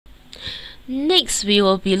Next, we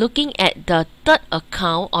will be looking at the third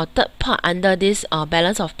account or third part under this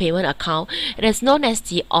balance of payment account. It is known as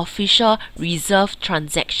the official reserve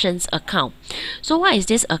transactions account. So what is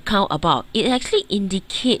this account about? It actually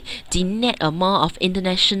indicates the net amount of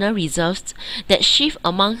international reserves that shift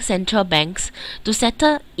among central banks to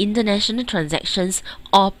settle international transactions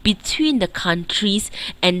or between the countries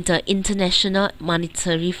and the International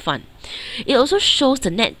Monetary Fund. It also shows the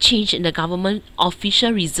net change in the government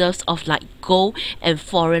official reserves of like gold and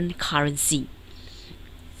foreign currency.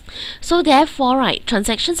 So therefore, right,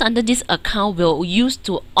 transactions under this account will use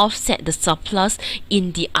to offset the surplus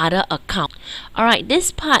in the other account. Alright,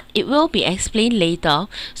 this part, it will be explained later.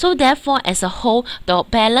 So therefore, as a whole, the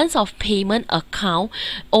balance of payment account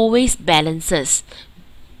always balances.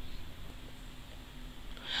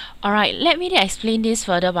 Alright, let me explain this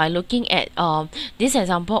further by looking at this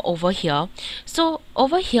example over here. So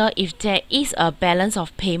over here, if there is a balance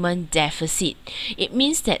of payment deficit, it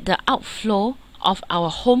means that the outflow of our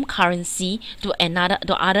home currency to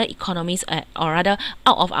other economies, or rather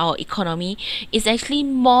out of our economy, is actually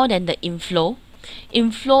more than the inflow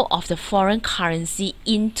of the foreign currency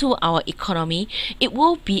into our economy. It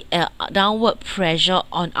will be a downward pressure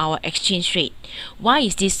on our exchange rate. Why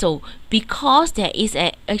is this so? Because there is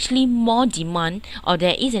actually more demand, or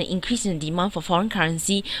there is an increase in demand for foreign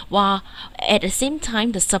currency, while at the same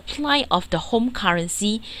time the supply of the home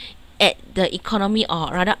currency at the economy, or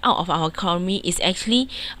rather out of our economy, is actually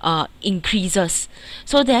increases.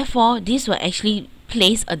 So therefore, this will actually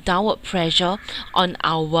place a downward pressure on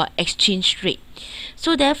our exchange rate.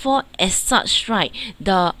 So therefore, as such, right,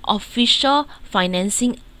 the official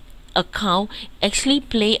financing account actually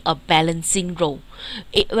play a balancing role,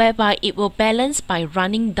 whereby it will balance by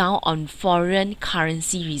running down on foreign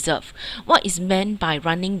currency reserve. What is meant by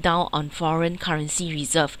running down on foreign currency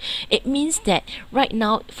reserve? It means that right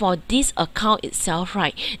now for this account itself,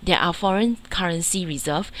 right, there are foreign currency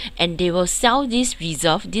reserve, and they will sell this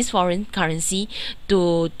reserve, this foreign currency,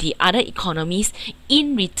 to the other economies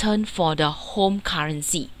in return for the home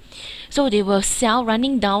currency. So they will sell,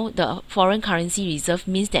 running down the foreign currency reserve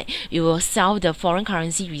means that you will sell the foreign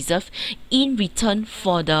currency reserve in return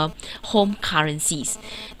for the home currencies.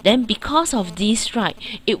 Then because of this, right,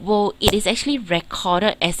 it is actually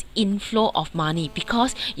recorded as inflow of money,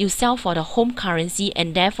 because you sell for the home currency,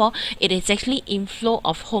 and therefore it is actually inflow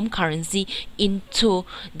of home currency into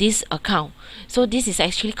this account. So this is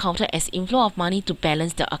actually counted as inflow of money to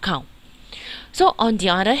balance the account. So on the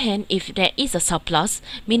other hand, if there is a surplus,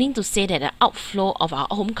 meaning to say that the outflow of our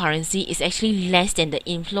home currency is actually less than the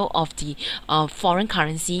inflow of the foreign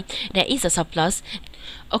currency, there is a surplus.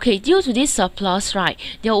 Okay, due to this surplus, right,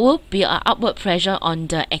 there will be an upward pressure on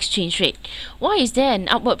the exchange rate. Why is there an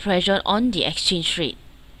upward pressure on the exchange rate?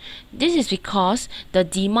 This is because the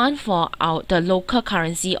demand for the local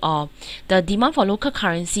currency, or the demand for local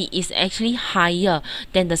currency, is actually higher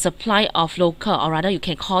than the supply of local, or rather you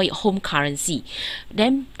can call it home currency.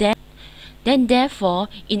 Then therefore,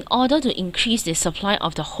 in order to increase the supply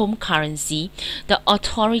of the home currency, the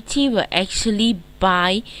authority will actually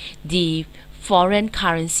buy the foreign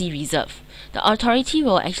currency reserve. The authority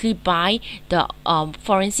will actually buy the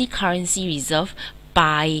foreign currency reserve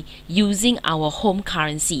by using our home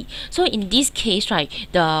currency. So in this case, right,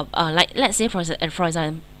 the like let's say for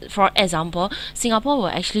example, Singapore will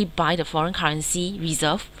actually buy the foreign currency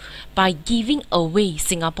reserve by giving away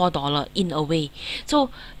Singapore dollar in a way.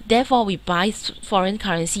 So therefore, we buy foreign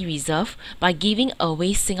currency reserve by giving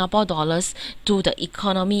away Singapore dollars to the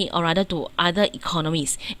economy, or rather to other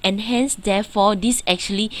economies, and hence therefore this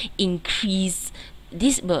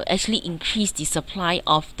will actually increase the supply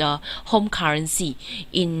of the home currency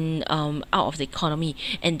in out of the economy,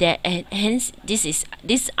 and hence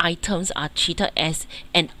these items are treated as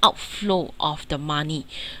an outflow of the money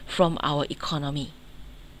from our economy.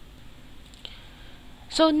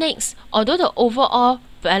 So next, although the overall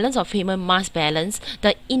balance of payment must balance,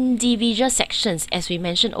 the individual sections, as we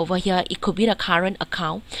mentioned over here, it could be the current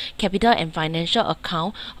account, capital and financial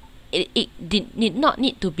account, it did not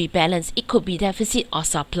need to be balanced. It could be deficit or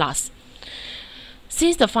surplus.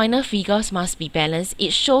 Since the final figures must be balanced,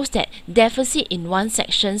 it shows that deficit in one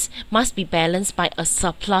section must be balanced by a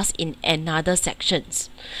surplus in another sections.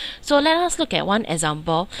 So let us look at one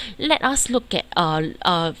example. Let us look at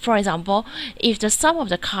for example, if the sum of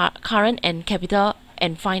the current and capital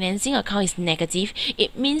and financing account is negative,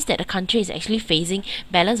 it means that the country is actually facing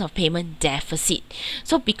balance of payment deficit.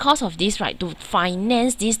 So because of this, right, to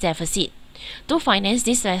finance this deficit, To finance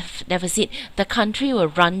this deficit, the country will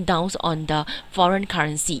run down on the foreign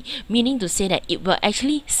currency, meaning to say that it will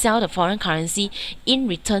actually sell the foreign currency in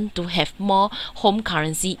return to have more home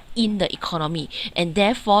currency in the economy, and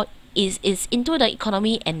therefore is into the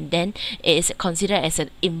economy, and then it is considered as an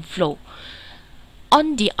inflow.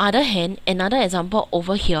 On the other hand, another example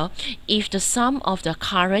over here, if the sum of the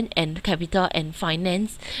current and capital and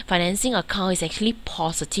financing account is actually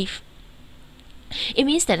positive, it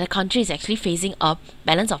means that the country is actually facing a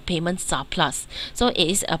balance of payment surplus. So it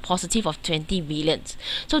is a positive of 20 million.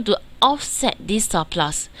 So to offset this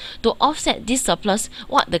surplus,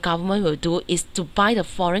 what the government will do is to buy the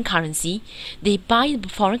foreign currency. They buy the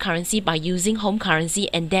foreign currency by using home currency,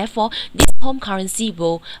 and therefore this home currency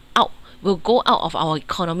will go out of our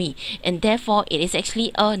economy, and therefore it is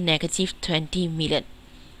actually a negative 20 million.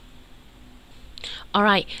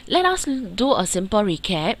 Alright, let us do a simple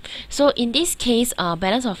recap. So in this case,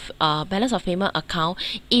 balance of payment account,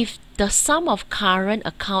 if the sum of current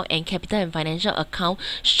account and capital and financial account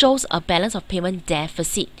shows a balance of payment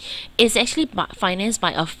deficit, it's actually financed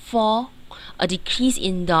by a decrease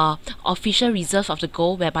in the official reserve of the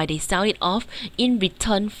gold, whereby they sell it off in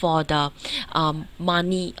return for the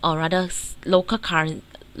money, or rather local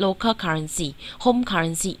currency, home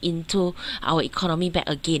currency, into our economy back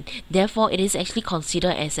again. Therefore, it is actually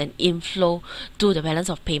considered as an inflow to the balance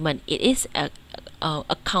of payment. It is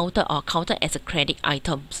counted as a credit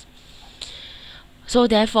items. So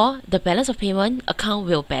therefore, the balance of payment account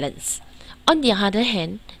will balance. On the other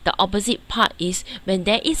hand, the opposite part is when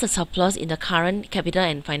there is a surplus in the current capital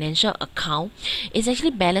and financial account, it's actually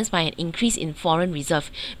balanced by an increase in foreign reserve,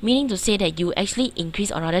 meaning to say that you actually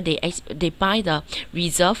increase, or rather they buy the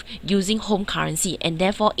reserve using home currency, and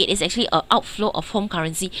therefore it is actually an outflow of home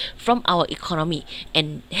currency from our economy,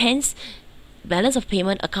 and hence balance of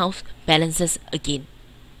payment account balances again.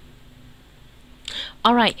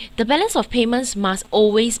 Alright, the balance of payments must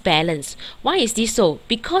always balance. Why is this so?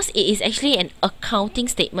 Because it is actually an accounting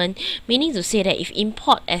statement, meaning to say that if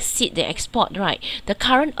import exceed the export, right, the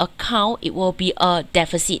current account, it will be a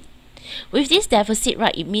deficit. With this deficit,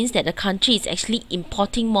 right, it means that the country is actually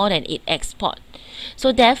importing more than it export.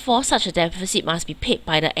 So therefore, such a deficit must be paid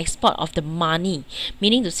by the export of the money,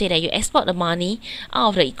 meaning to say that you export the money out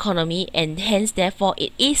of the economy, and hence therefore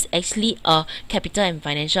it is actually a capital and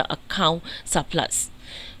financial account surplus.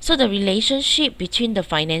 So the relationship between the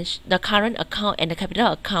current account and the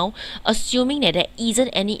capital account, assuming that there isn't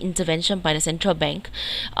any intervention by the central bank,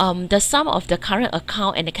 the sum of the current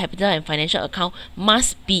account and the capital and financial account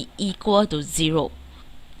must be equal to 0.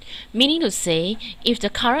 Meaning to say, if the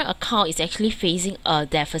current account is actually facing a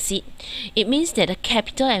deficit, it means that the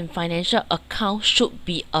capital and financial account should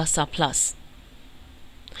be a surplus.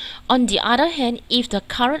 On the other hand, if the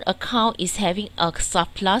current account is having a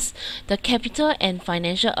surplus, the capital and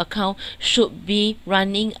financial account should be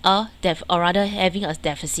running having a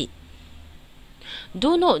deficit.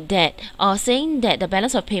 Do note that saying that the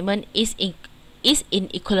balance of payment is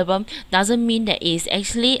in equilibrium doesn't mean that it is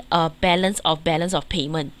actually a balance of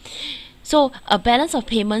payment. So a balance of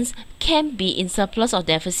payments can be in surplus or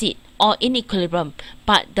deficit or in equilibrium,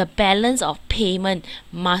 but the balance of payment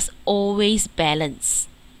must always balance.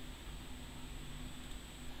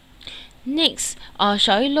 Next,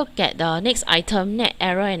 shall we look at the next item, net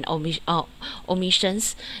error and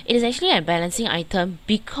omissions? It is actually a balancing item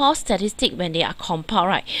because statistics, when they are compiled,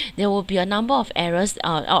 right, there will be a number of errors,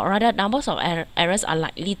 or rather numbers of errors are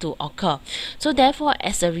likely to occur. So therefore,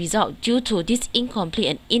 as a result, due to this incomplete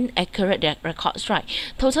and inaccurate records, right,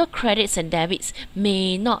 total credits and debits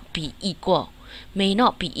may not be equal.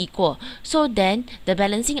 So then the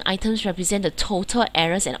balancing items represent the total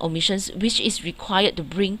errors and omissions which is required to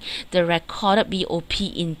bring the recorded BOP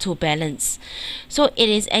into balance. So it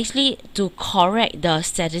is actually to correct the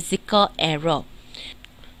statistical error.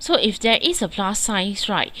 So if there is a plus sign,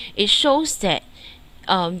 right, it shows that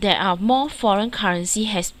there are more foreign currency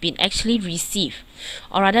has been actually received,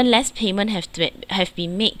 or rather less payment have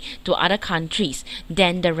been made to other countries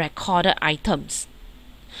than the recorded items.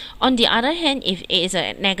 On the other hand, if it is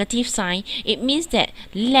a negative sign, it means that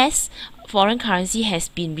less foreign currency has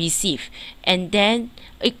been received, and then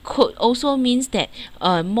it could also means that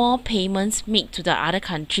more payments made to the other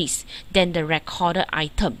countries than the recorded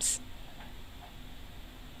items.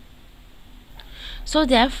 So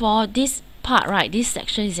therefore, this part, right, this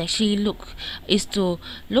section is actually to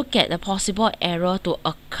look at the possible error to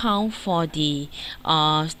account for the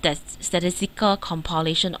statistical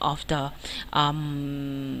compilation of the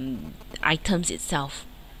items itself.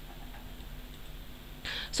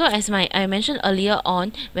 So as I mentioned earlier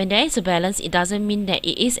on, when there is a balance, it doesn't mean that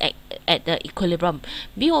it is at the equilibrium.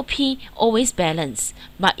 BOP always balance,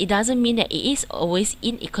 but it doesn't mean that it is always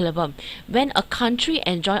in equilibrium. When a country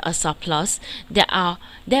enjoys a surplus,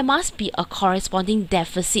 there must be a corresponding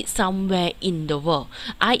deficit somewhere in the world,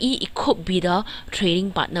 i.e. it could be the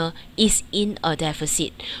trading partner is in a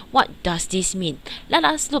deficit. What does this mean? Let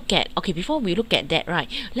us look at, before we look at that, right,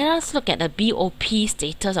 let us look at the BOP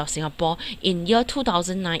status of Singapore in year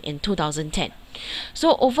 2009 and 2010.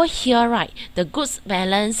 So over here, right, the goods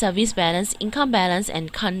balance, service balance, income balance,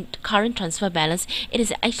 and current transfer balance, it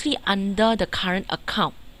is actually under the current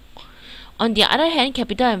account. On the other hand,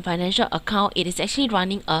 capital and financial account, it is actually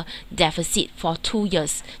running a deficit for 2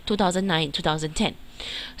 years, 2009 and 2010.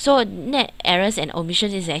 So net errors and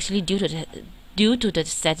omissions is actually due to the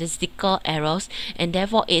statistical errors, and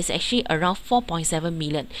therefore it is actually around 4.7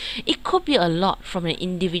 million. It could be a lot from an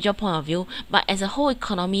individual point of view, but as a whole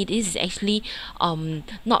economy, this is actually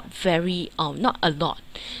not a lot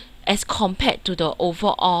as compared to the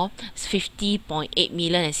overall 50.8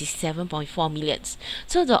 million and 67.4 millions.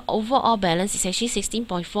 So the overall balance is actually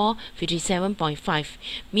 16.4, 57.5,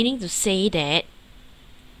 meaning to say that,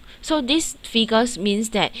 so these figures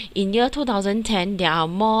means that in year 2010 there are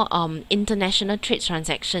more international trade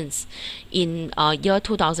transactions in year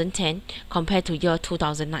 2010 compared to year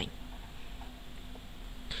 2009.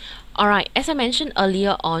 Alright, as I mentioned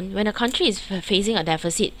earlier on, when a country is facing a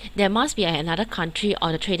deficit, there must be another country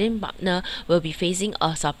or the trading partner will be facing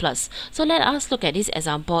a surplus. So let us look at this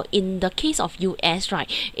example. In the case of US, right,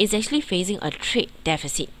 it's actually facing a trade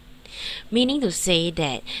deficit, meaning to say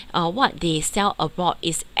that what they sell abroad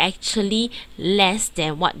is actually less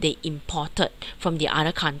than what they imported from the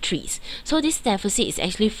other countries. So this deficit is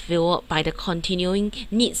actually fueled by the continuing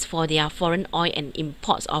needs for their foreign oil and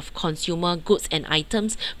imports of consumer goods and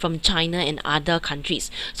items from China and other countries.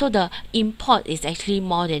 So the import is actually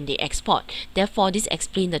more than the export. Therefore, this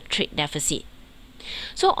explains the trade deficit.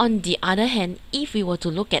 So on the other hand, if we were to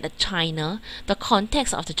look at China, the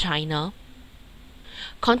context of China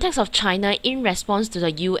in response to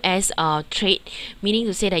the US trade, meaning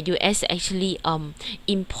to say that US actually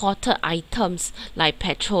imported items like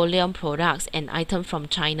petroleum products and items from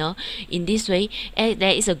China. In this way,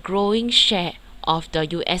 there is a growing share of the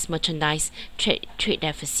US merchandise trade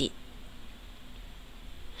deficit.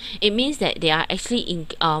 It means that they are actually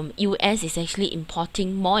US is actually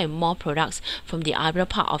importing more and more products from the other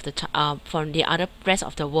part of the from the other rest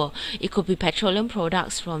of the world. It could be petroleum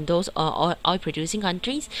products from those oil producing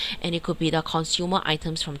countries, and it could be the consumer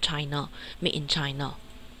items from China, made in China.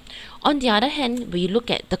 On the other hand, we look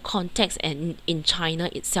at the context in China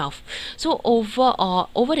itself. So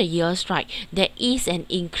over the years, right, there is an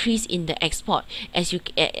increase in the export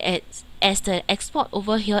as the export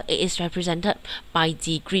over here, it is represented by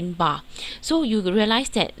the green bar. So you realize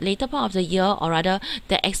that later part of the year, or rather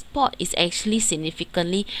the export is actually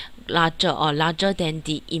significantly larger than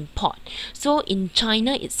the import. So in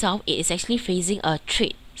China itself, it is actually facing a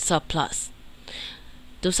trade surplus.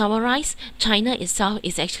 To summarize, China itself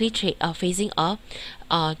is actually facing a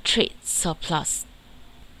trade surplus.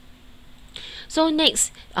 So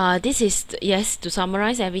next, this is, yes, to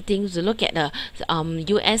summarize everything, to look at the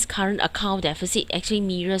US current account deficit actually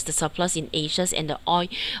mirrors the surplus in Asia and the oil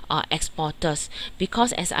exporters,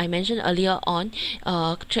 because as I mentioned earlier on,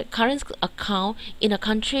 current account in a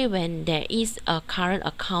country, when there is a current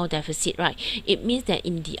account deficit, right, it means that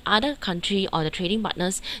in the other country or the trading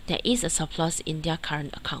partners, there is a surplus in their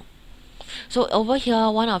current account. So over here,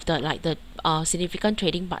 one of the significant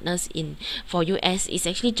trading partners for US is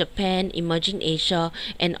actually Japan, emerging Asia,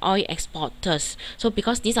 and oil exporters. So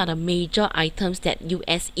because these are the major items that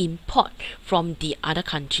US import from the other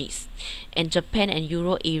countries, and Japan and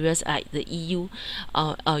Euro areas like the EU,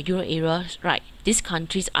 Euro area, right, these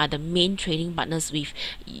countries are the main trading partners with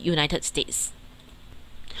United States.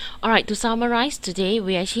 Alright, to summarize today,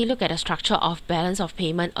 we actually look at the structure of balance of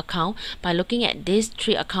payment account by looking at these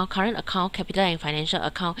three accounts: current account, capital and financial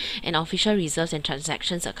account, and official reserves and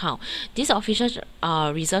transactions account. These official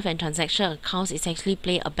reserve and transaction accounts is actually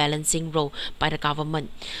play a balancing role by the government.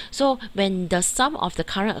 So when the sum of the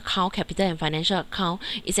current account, capital and financial account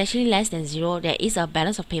is actually less than zero, there is a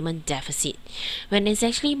balance of payment deficit. When it's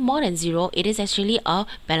actually more than zero, it is actually a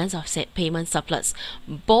balance of payment surplus.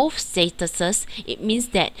 Both statuses, it means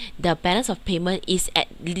that the balance of payment is at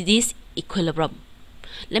this equilibrium.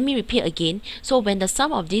 Let me repeat again. So when the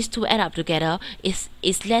sum of these two add up together is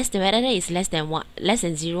less than, whether it is less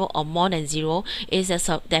than zero or more than zero, it is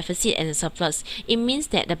a deficit and a surplus. It means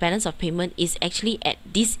that the balance of payment is actually at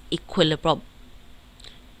this equilibrium.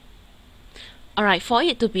 Alright, for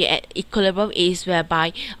it to be at equilibrium is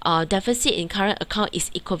whereby deficit in current account is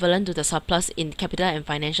equivalent to the surplus in capital and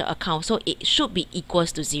financial account, so it should be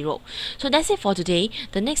equals to zero. So that's it for today.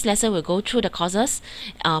 The next lesson will go through the causes,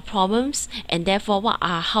 problems, and therefore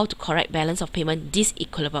how to correct balance of payment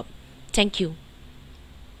disequilibrium. Thank you.